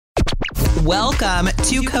Welcome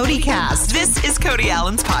to Cody Cast. This is Cody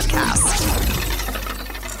Allen's podcast.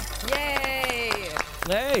 Yay!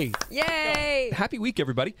 Hey. Yay! Happy week,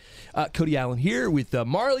 everybody. Cody Allen here with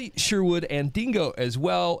Marley Sherwood and Dingo as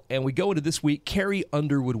well. And we go into this week, Carrie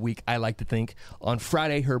Underwood week, I like to think. On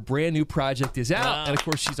Friday, her brand new project is out. And, of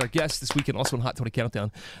course, she's our guest this weekend, also in Hot 20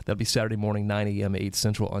 Countdown. That'll be Saturday morning, 9 a.m., 8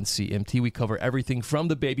 Central on CMT. We cover everything from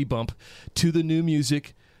the baby bump to the new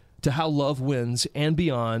music to how love wins and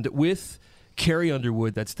beyond with Carrie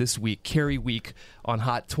Underwood. That's this week, Carrie Week on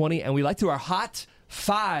Hot 20. And we like to do our Hot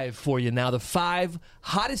 5 for you now, the 5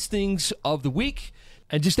 hottest things of the week.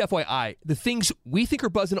 And just FYI, the things we think are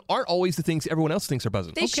buzzing aren't always the things everyone else thinks are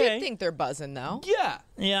buzzing. They should think they're buzzing, though. Yeah.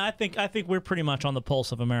 I think we're pretty much on the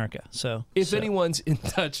pulse of America. So If anyone's in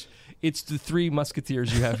touch, it's the 3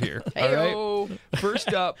 musketeers you have here. All right.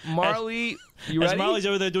 First up, Marley, you ready? as Molly's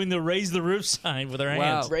over there doing the raise the roof sign with her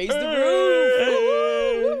hands. Raise the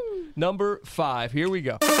roof. Number 5. Here we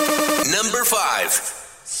go. Number 5.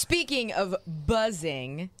 Speaking of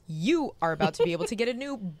buzzing, you are about to be able to get a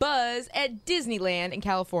new buzz at Disneyland in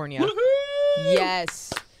California.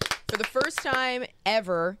 Yes. For the first time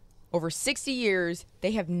ever, over 60 years,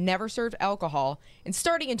 they have never served alcohol. And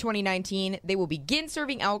starting in 2019, they will begin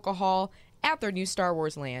serving alcohol at their new Star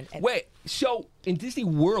Wars land. Wait, so in Disney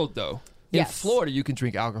World, though, in Yes. Florida, you can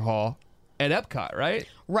drink alcohol at Epcot, right?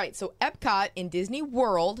 Right, so Epcot in Disney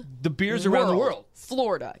World. The beers around the world.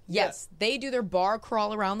 Florida, yes. They do their bar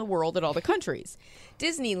crawl around the world at all the countries.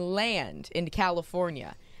 Disneyland in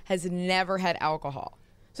California has never had alcohol.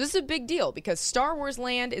 So this is a big deal because Star Wars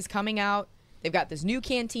Land is coming out. They've got this new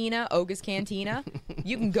cantina, Oga's Cantina.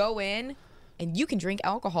 You can go in and you can drink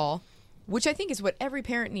alcohol, which I think is what every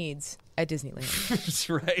parent needs at Disneyland. That's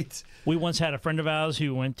right. We once had a friend of ours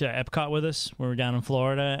who went to Epcot with us when we were down in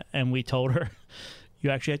Florida, and we told her, you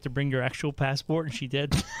actually have to bring your actual passport, and she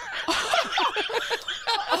did.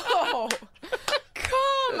 Oh,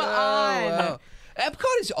 come on. Wow.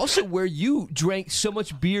 Epcot is also where you drank so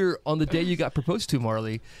much beer on the day you got proposed to,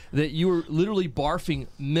 Marley, that you were literally barfing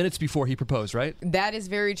minutes before he proposed, right? That is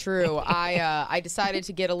very true. I decided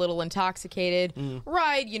to get a little intoxicated,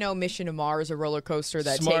 ride, Mission to Mars, a roller coaster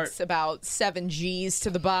that Smart. takes about 7 G's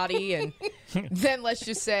to the body, and then let's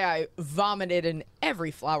just say I vomited in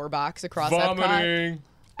every flower box across Epcot.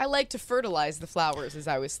 I like to fertilize the flowers, as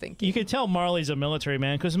I was thinking. You could tell Marley's a military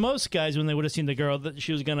man, because most guys, when they would have seen the girl that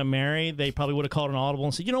she was going to marry, they probably would have called an audible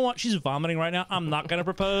and said, you know what, she's vomiting right now, I'm not going to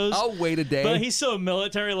propose. I'll wait a day. But he's so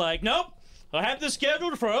military, like, nope, I have this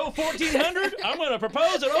scheduled for 1400. I'm going to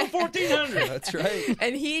propose at 1400. That's right.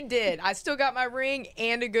 And he did. I still got my ring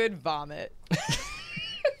and a good vomit.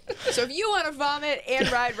 So if you want to vomit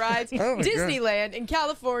and ride rides, Disneyland in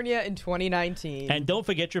California in 2019. And don't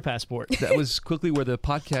forget your passport. That was quickly where the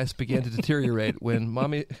podcast began to deteriorate when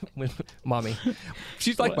mommy,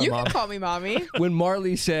 she's like my You mom. can call me mommy. When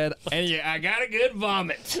Marley said, and yeah, I got a good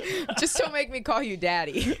vomit. Just don't make me call you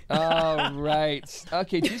daddy. All right.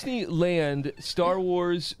 Okay, Disneyland, Star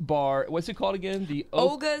Wars bar. What's it called again? The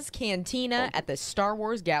Oga's Cantina at the Star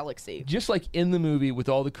Wars Galaxy. Just like in the movie with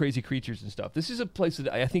all the crazy creatures and stuff. This is a place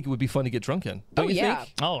that I think it would be fun to get drunk in. Don't you think?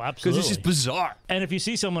 Oh, absolutely. Because it's just bizarre. And if you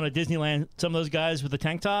see someone at Disneyland, some of those guys with the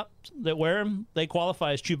tank top that wear them, they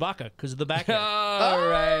qualify as Chewbacca because of the back hair. All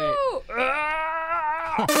right.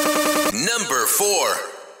 Number 4.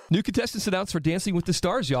 New contestants announced for Dancing with the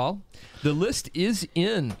Stars, y'all. The list is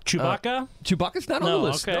in. Chewbacca? Chewbacca's not on the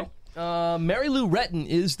list. Okay. No. Mary Lou Retton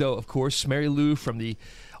is, though, of course. Mary Lou from the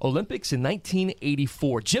Olympics in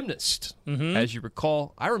 1984. Gymnast, as you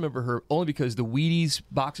recall. I remember her only because the Wheaties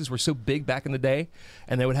boxes were so big back in the day,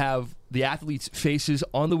 and they would have the athletes' faces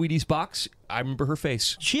on the Wheaties box. I remember her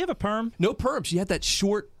face. Did she have a perm? No perm. She had that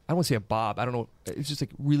short, I don't want to say a bob. I don't know. It's just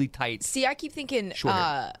like really tight. See, I keep thinking Short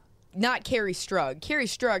hair. not Carrie Strug. Carrie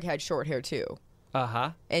Strug had short hair, too.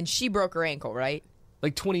 Uh-huh. And she broke her ankle, right?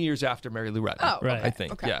 Like 20 years after Mary Lou Retton. Oh, Right. I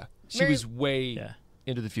think. Okay. Yeah. She Mary- was way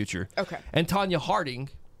into the future. Okay. And Tanya Harding,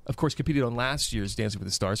 of course, competed on last year's Dancing with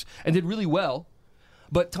the Stars and did really well.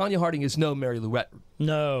 But Tanya Harding is no Mary Lou Retton.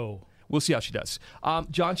 No. We'll see how she does.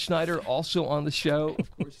 John Schneider also on the show.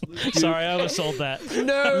 Of course. Sorry, I was sold that.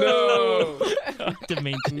 No. Didn't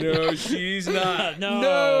mean to. No, she's not.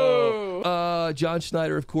 No. John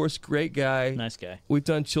Schneider, of course, great guy. Nice guy. We've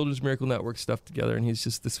done Children's Miracle Network stuff together, and he's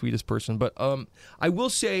just the sweetest person. But I will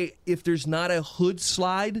say, if there's not a hood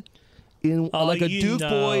slide in like a Duke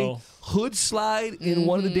boy know. hood slide in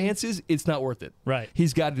one of the dances, it's not worth it. Right.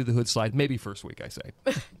 He's got to do the hood slide, maybe first week, I say.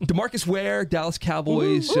 DeMarcus Ware, Dallas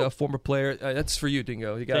Cowboys, former player. That's for you,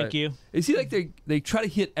 Dingo. Thank you. You see, like they try to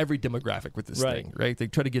hit every demographic with this Right. thing, right? They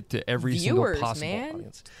try to get to every Viewers, single possible man.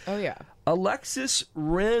 audience. Oh yeah. Alexis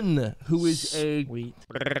Wren, who is Sweet.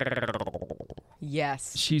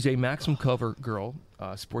 Yes. she's a Maxim cover girl,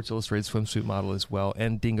 Sports Illustrated swimsuit model as well,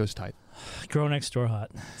 and Dingo's type. Girl next door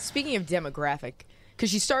hot. Speaking of demographic, because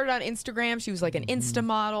she started on Instagram, she was like an Insta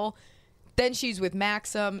model. Then she's with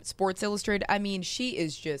Maxim, Sports Illustrated. I mean, she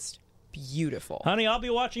is just beautiful. Honey, I'll be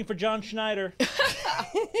watching for John Schneider.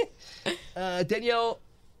 Danielle,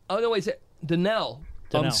 oh no, wait, is it Danelle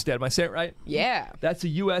Umstead? Am I saying it right? Yeah. That's a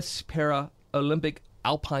U.S. Paralympic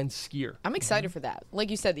alpine skier. I'm excited for that. Like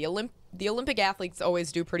you said, the Olympic athletes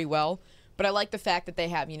always do pretty well, but I like the fact that they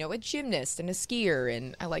have, a gymnast and a skier,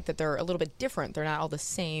 and I like that they're a little bit different. They're not all the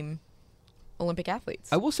same Olympic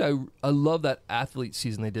athletes. I will say I love that athlete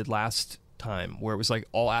season they did last time where it was like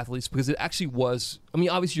all athletes, because it actually was, I mean,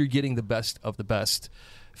 obviously you're getting the best of the best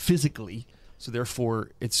physically, so therefore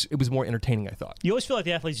it was more entertaining, I thought. You always feel like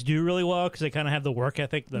the athletes do really well because they kind of have the work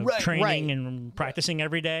ethic, the Right, training right. and practicing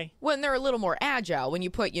every day. When they're a little more agile, when you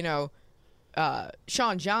put,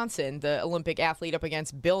 Sean Johnson, the Olympic athlete, up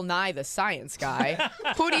against Bill Nye, the science guy,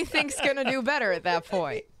 who do you think's going to do better at that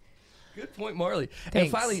point? Good point, Marley. And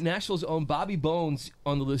Thanks. finally, Nashville's own Bobby Bones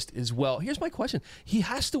on the list as well. Here's my question. He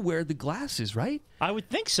has to wear the glasses, right? I would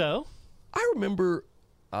think so. I remember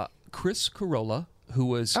Chris Carolla, who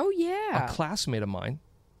was Oh, a yeah. classmate of mine.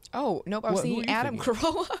 Oh, nope. I was What- who thinking are you Adam thinking?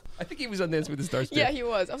 Carolla. I think he was on Dance with the Stars too. Yeah, he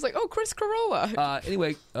was. I was like, oh, Chris Carolla.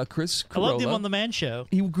 Anyway, Chris Carolla. I loved him on The Man Show.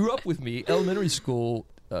 He grew up with me, elementary school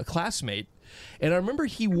classmate, and I remember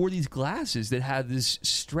he wore these glasses that had this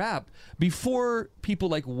strap before people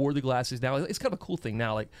like wore the glasses. Now it's kind of a cool thing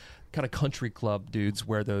now, like kind of country club dudes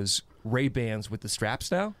wear those Ray-Bans with the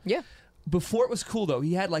straps now. Yeah. Before it was cool though,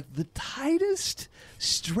 he had like the tightest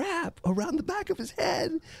strap around the back of his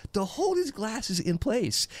head to hold his glasses in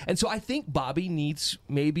place. And so I think Bobby needs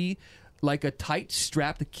maybe like a tight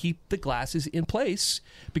strap to keep the glasses in place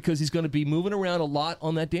because he's going to be moving around a lot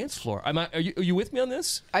on that dance floor. Are you with me on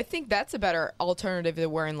this? I think that's a better alternative to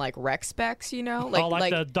wearing like rec specs,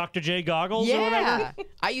 Like the Dr. J goggles or whatever? Yeah.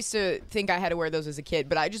 I used to think I had to wear those as a kid,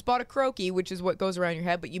 but I just bought a Croaky, which is what goes around your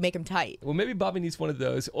head, but you make them tight. Well, maybe Bobby needs one of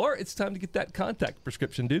those, or it's time to get that contact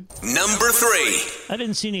prescription, dude. Number 3. I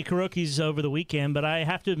didn't see any karaokes over the weekend, but I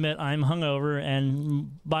have to admit I'm hungover,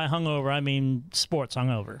 and by hungover I mean sports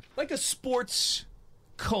hungover. Like a sports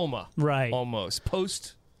coma. Right. Almost.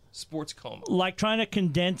 Post-sports coma. Like trying to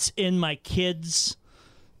condense in my kids'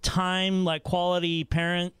 time, like quality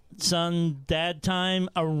parent, son, dad time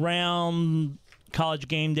around college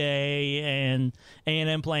game day and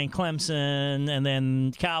A&M playing Clemson and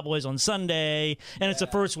then Cowboys on Sunday. And it's the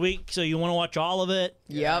first week, so you want to watch all of it.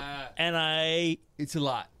 Yep. And I It's a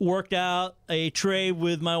lot. worked out a trade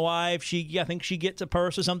with my wife. I think she gets a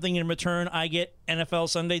purse or something in return. I get NFL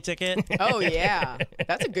Sunday ticket. Oh, yeah.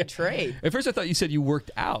 That's a good trade. At first, I thought you said you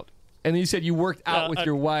worked out. And then you said you worked out with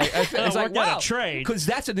your wife. I was like, worked out a wow. trade. Because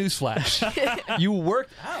that's a newsflash. You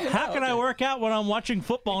worked out. How can I work out when I'm watching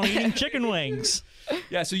football and eating chicken wings?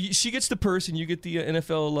 Yeah, so she gets the purse and you get the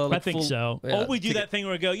NFL. I think full, so. yeah, Or we do ticket. that thing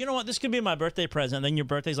where we go, you know what, this could be my birthday present. Then your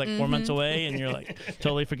birthday's like 4 months away and you're like,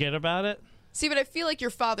 totally forget about it. See, but I feel like your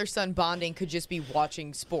father-son bonding could just be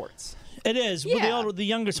watching sports. It is. Yeah. Well, the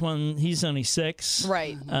youngest one, he's only 6.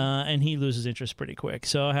 Right. And he loses interest pretty quick.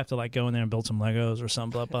 So I have to go in there and build some Legos or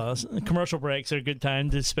some blah, blah. Commercial breaks are a good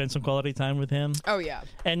time to spend some quality time with him. Oh, yeah.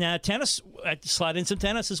 And tennis, I slide in some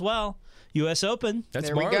tennis as well. U.S. Open. That's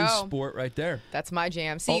There we Marley's go. sport right there. That's my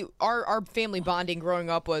jam. See, our family bonding growing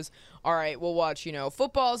up was, all right, we'll watch,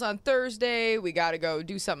 football's on Thursday. We got to go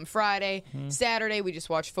do something Friday. Saturday, we just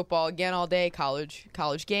watch football again all day, college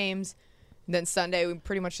games. And then Sunday, we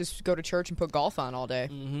pretty much just go to church and put golf on all day.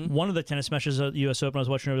 One of the tennis matches at the U.S. Open I was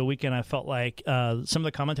watching over the weekend, I felt like some of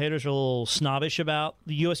the commentators are a little snobbish about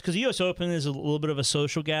the U.S. because the U.S. Open is a little bit of a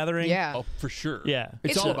social gathering. Yeah. Oh, for sure. Yeah.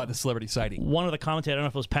 It's It's all a- about the celebrity sighting. One of the commentators, I don't know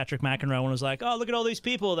if it was Patrick McEnroe, one was like, "Oh, look at all these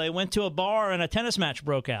people! They went to a bar and a tennis match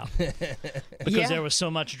broke out because Yeah. there was so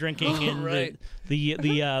much drinking, and Right.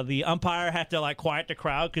 the umpire had to quiet the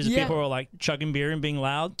crowd because Yeah. people were chugging beer and being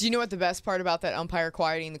loud." Do you know what the best part about that umpire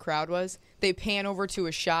quieting the crowd was? They pan over to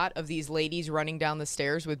a shot of these ladies running down the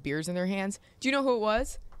stairs with beers in their hands. Do you know who it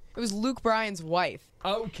was? It was Luke Bryan's wife.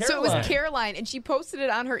 Oh, Caroline. So it was Caroline, and she posted it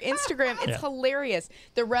on her Instagram. It's hilarious.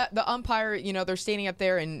 The umpire, they're standing up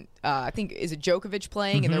there, and I think, is it Djokovic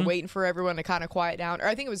playing, and they're waiting for everyone to kind of quiet down. Or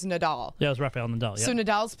I think it was Nadal. Yeah, it was Rafael Nadal. Yeah. So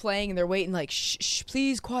Nadal's playing, and they're waiting like, shh,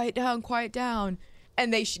 please, quiet down.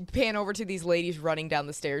 And they pan over to these ladies running down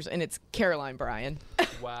the stairs, and it's Caroline Bryan.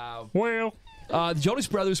 Wow. Well, The Jonas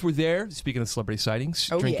Brothers were there, speaking of celebrity sightings,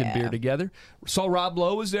 drinking beer together. Saw Rob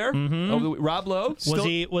Lowe was there. Rob Lowe.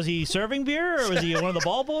 was he serving beer, or was he one of the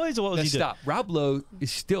ball boys, or what was he doing? Stop. Rob Lowe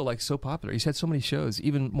is still like so popular. He's had so many shows,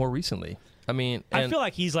 even more recently. I mean, I feel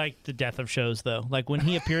like he's like the death of shows, though. Like when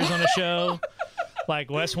he appears on a show, like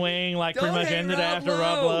West Wing, like pretty much ended after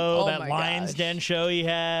Rob Lowe. Oh that my Lions gosh. Den show he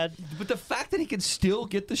had. But the fact that he can still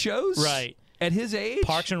get the shows, Right. at his age,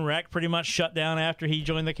 Parks and Rec pretty much shut down after he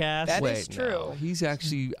joined the cast. That Wait, is true. no. He's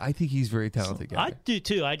actually, I think he's very talented guy. I do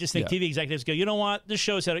too. I just think Yeah. TV executives go, you know what? This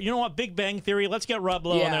show's had. You know what? Big Bang Theory. Let's get Rob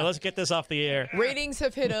Lowe in Yeah. there. Let's get this off the air. Ratings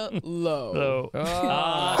have hit a low. So,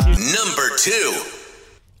 Number 2.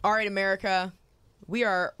 All right, America. We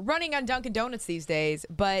are running on Dunkin' Donuts these days,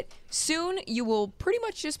 but soon you will pretty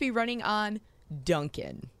much just be running on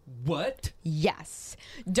Dunkin'. What? Yes.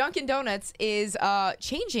 Dunkin' Donuts is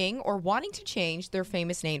changing or wanting to change their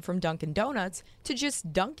famous name from Dunkin' Donuts to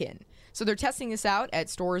just Dunkin'. So they're testing this out at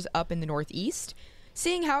stores up in the Northeast,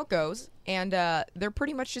 seeing how it goes, and they're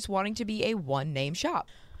pretty much just wanting to be a one-name shop.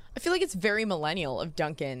 I feel like it's very millennial of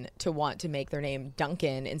Dunkin' to want to make their name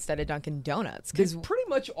Dunkin' instead of Dunkin' Donuts. They pretty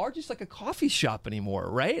much are just like a coffee shop anymore,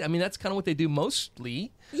 right? I mean, that's kind of what they do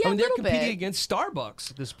mostly. Yeah, I mean, a they're little competing bit. against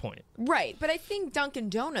Starbucks at this point. Right, but I think Dunkin'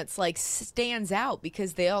 Donuts stands out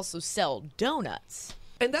because they also sell donuts.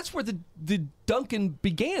 And that's where the Dunkin'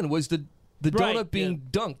 began, was the Right, donut being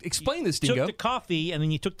dunked. Explain this, took Dingo. the coffee, and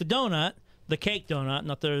then you took the donut, the cake donut,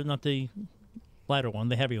 not the lighter one,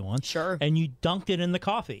 the heavier one. Sure. And you dunked it in the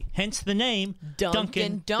coffee. Hence the name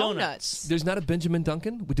Dunkin' Donuts. There's not a Benjamin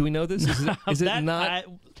Duncan? Do we know this? Is it That- not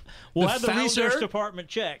we'll the have the research founder? department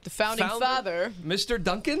checked. The founding father. Mr.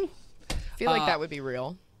 Duncan? I feel like that would be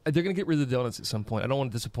real. They're going to get rid of the donuts at some point. I don't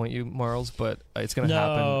want to disappoint you, Marls, but it's going to No.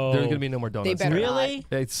 happen. There's going to be no more donuts. better there. Really?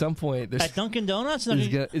 At some point, there's At Dunkin' Donuts?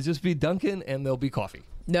 it's just be Dunkin' and there'll be coffee.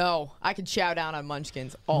 No, I could chow down on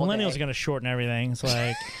Munchkins all Millennials day. are going to shorten everything. It's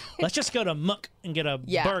like, let's just go to Muck and get a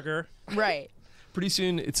burger. Right. Pretty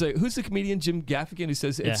soon, it's like, who's the comedian, Jim Gaffigan, who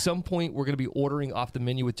says Yeah. at some point we're going to be ordering off the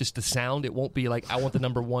menu with just the sound. It won't be like, I want the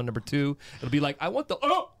number 1, number 2. It'll be like, I want the,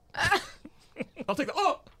 oh! I'll take the,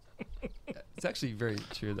 oh! It's actually very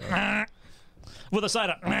true, though. With a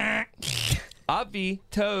side of Avi,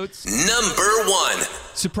 totes. Number 1.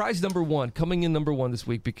 Surprise number 1, coming in number 1 this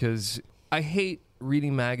week because I hate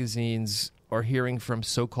reading magazines or hearing from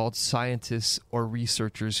so-called scientists or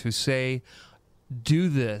researchers who say, do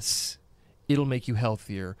this, it'll make you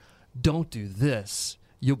healthier. Don't do this,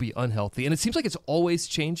 you'll be unhealthy. And it seems like it's always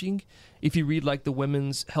changing. If you read like the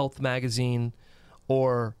Women's Health magazine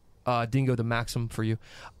or Dingo, the Maxim for you,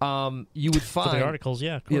 you would find... For the articles,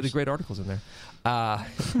 yeah, of course. Yeah, the great articles in there.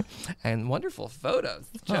 And wonderful photos.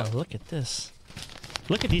 Oh, look at this.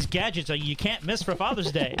 Look at these gadgets that you can't miss for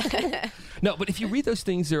Father's Day. No, but if you read those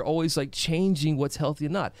things, they're always like changing what's healthy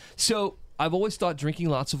and not. So I've always thought drinking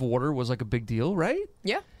lots of water was like a big deal, right?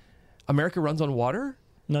 Yeah. America runs on water.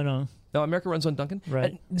 No. No, America runs on Dunkin'.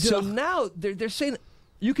 Right. And so now they're saying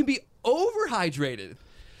you can be overhydrated.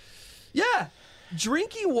 Yeah.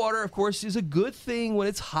 Drinking water, of course, is a good thing when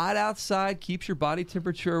it's hot outside, keeps your body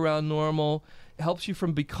temperature around normal, helps you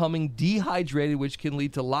from becoming dehydrated, which can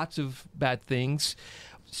lead to lots of bad things.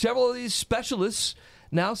 Several of these specialists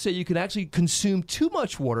now say you can actually consume too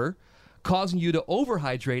much water, causing you to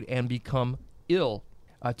overhydrate and become ill.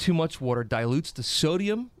 Too much water dilutes the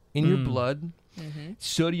sodium in your blood. Mm-hmm.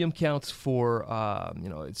 Sodium counts for,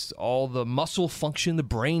 it's all the muscle function, the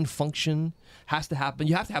brain function has to happen.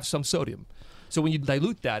 You have to have some sodium. So when you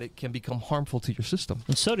dilute that, it can become harmful to your system.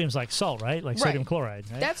 And sodium's like salt, right? Like sodium chloride,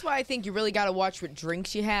 right? That's why I think you really got to watch what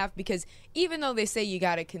drinks you have, because even though they say you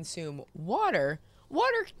got to consume water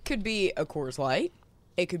could be a Coors Light.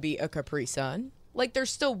 It could be a Capri Sun. Like, there's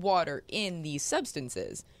still water in these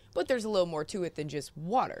substances, but there's a little more to it than just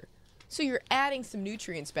water. So you're adding some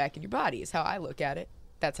nutrients back in your body is how I look at it.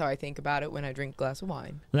 That's how I think about it when I drink a glass of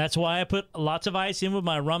wine. That's why I put lots of ice in with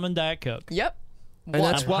my rum and Diet Coke. Yep. And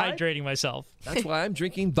that's I'm why hydrating myself. That's why I'm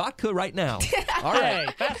drinking vodka right now. All right.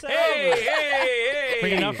 Hey, pass that over.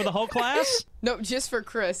 Bring enough for the whole class? No, just for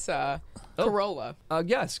Chris. Corolla.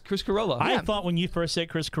 Yes, Chris Corolla. I thought when you first said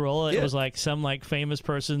Chris Corolla, it was like some like famous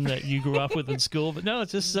person that you grew up with in school, but no,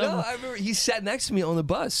 it's just some. No, I remember he sat next to me on the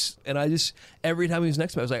bus, and I just every time he was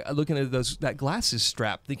next to me, I was like looking at that glasses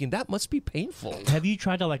strap, thinking that must be painful. Have you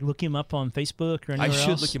tried to like look him up on Facebook or anywhere I should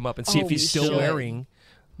else? look him up and see if he's you still should. wearing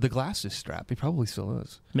the glasses strap. He probably still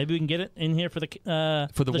is. Maybe we can get it in here for the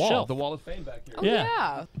Wall, shelf. the wall of fame back here. Oh, Yeah.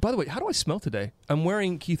 yeah. By the way, how do I smell today? I'm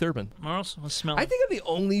wearing Keith Urban. Morris, let's smell I it. think I'm the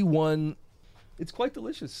only one. It's quite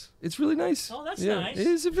delicious. It's really nice. Oh, that's Yeah, nice. It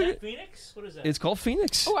is Is that Phoenix? What is that? It's called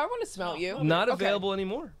Phoenix. Oh, I want to smell you. Not Okay. available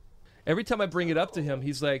anymore. Every time I bring it up to him,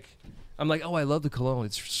 he's like, I'm like, oh, I love the cologne.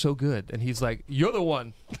 It's so good. And he's like, you're the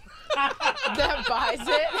one. That buys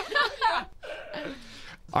it.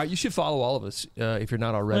 All right, you should follow all of us if you're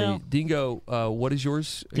not already. Well- Dingo, what is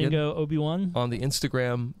yours? again? Dingo Obi-Wan. On the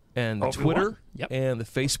Instagram and the Obi-Wan? Twitter Yep. and the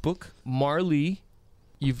Facebook. Marley,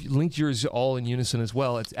 you've linked yours all in unison as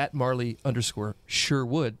well. It's at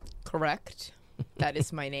Marley_Sherwood. Correct. That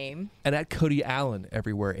is my name. And at Cody Allen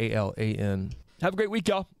everywhere, ALAN. Have a great week,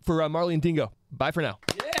 y'all. For Marley and Dingo. Bye for now.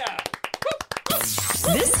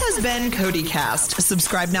 This has been Cody Cast.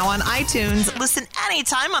 Subscribe now on iTunes. Listen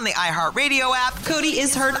anytime on the iHeartRadio app. Cody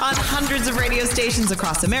is heard on hundreds of radio stations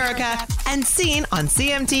across America and seen on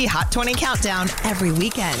CMT Hot 20 Countdown every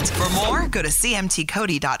weekend. For more, go to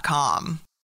CMTCody.com.